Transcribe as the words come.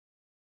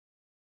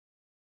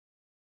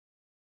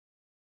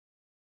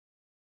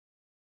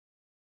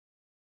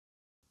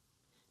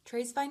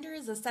TraceFinder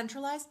is a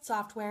centralized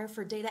software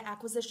for data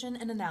acquisition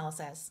and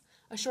analysis,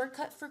 a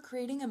shortcut for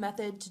creating a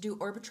method to do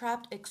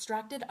Orbitrap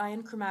extracted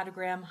ion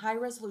chromatogram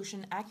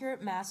high-resolution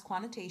accurate mass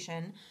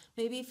quantitation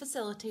may be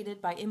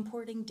facilitated by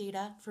importing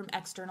data from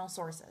external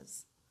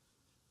sources.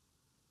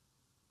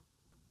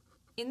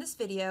 In this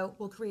video,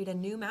 we'll create a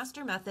new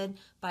master method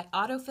by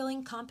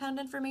autofilling compound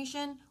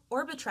information,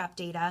 Orbitrap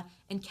data,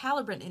 and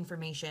calibrant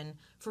information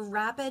for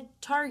rapid,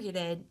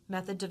 targeted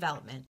method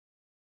development.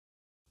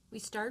 We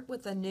start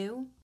with a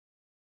new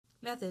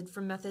method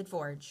from Method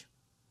Forge.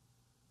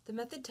 The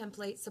method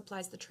template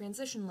supplies the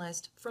transition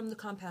list from the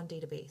compound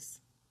database.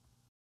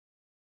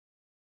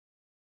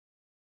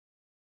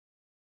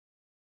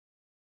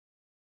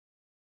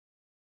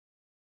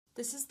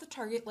 This is the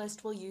target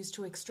list we'll use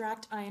to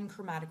extract ion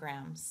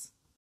chromatograms.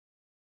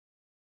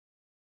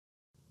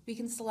 We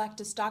can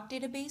select a stock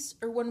database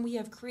or one we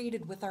have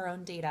created with our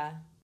own data.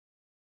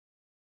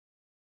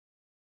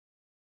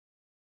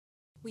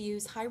 We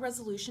use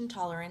high-resolution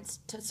tolerance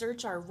to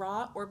search our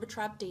raw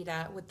Orbitrap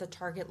data with the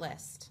target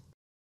list.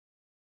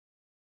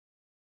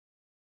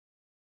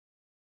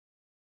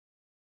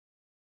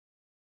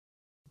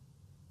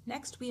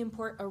 Next, we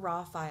import a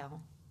raw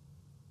file.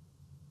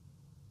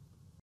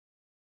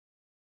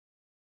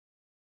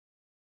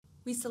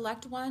 We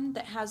select one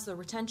that has the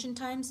retention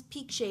times,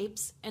 peak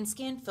shapes, and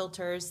scan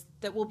filters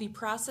that will be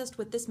processed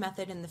with this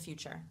method in the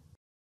future.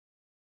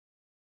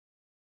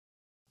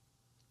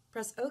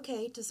 Press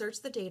OK to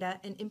search the data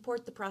and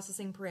import the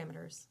processing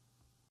parameters.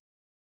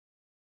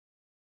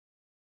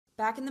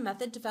 Back in the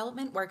method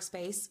development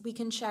workspace, we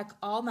can check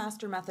all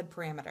master method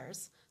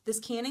parameters. This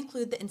can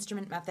include the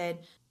instrument method,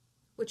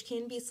 which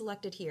can be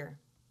selected here.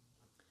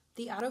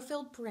 The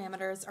autofilled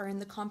parameters are in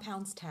the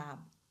Compounds tab.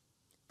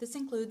 This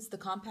includes the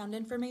compound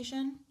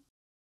information,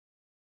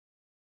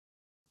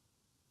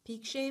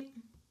 peak shape,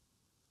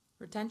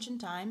 retention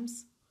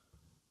times,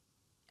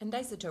 and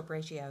isotope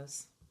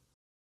ratios.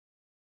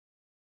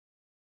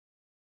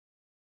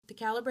 The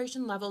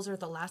calibration levels are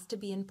the last to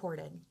be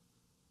imported.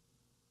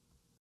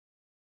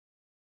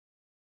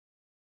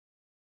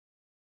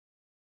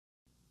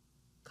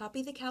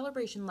 Copy the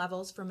calibration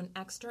levels from an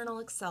external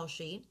Excel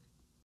sheet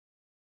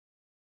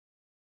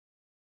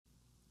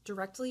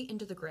directly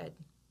into the grid.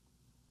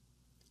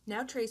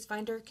 Now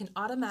TraceFinder can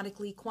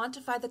automatically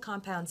quantify the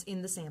compounds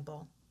in the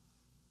sample.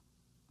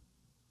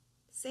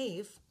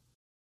 Save.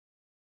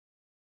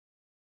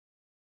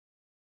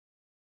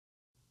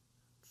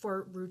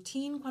 For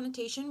routine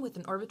quantitation with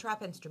an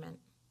Orbitrap instrument.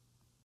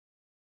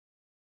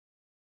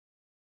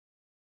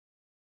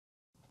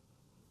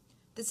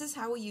 This is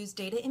how we use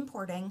data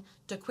importing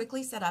to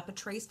quickly set up a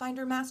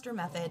TraceFinder master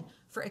method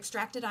for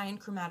extracted ion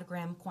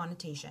chromatogram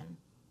quantitation.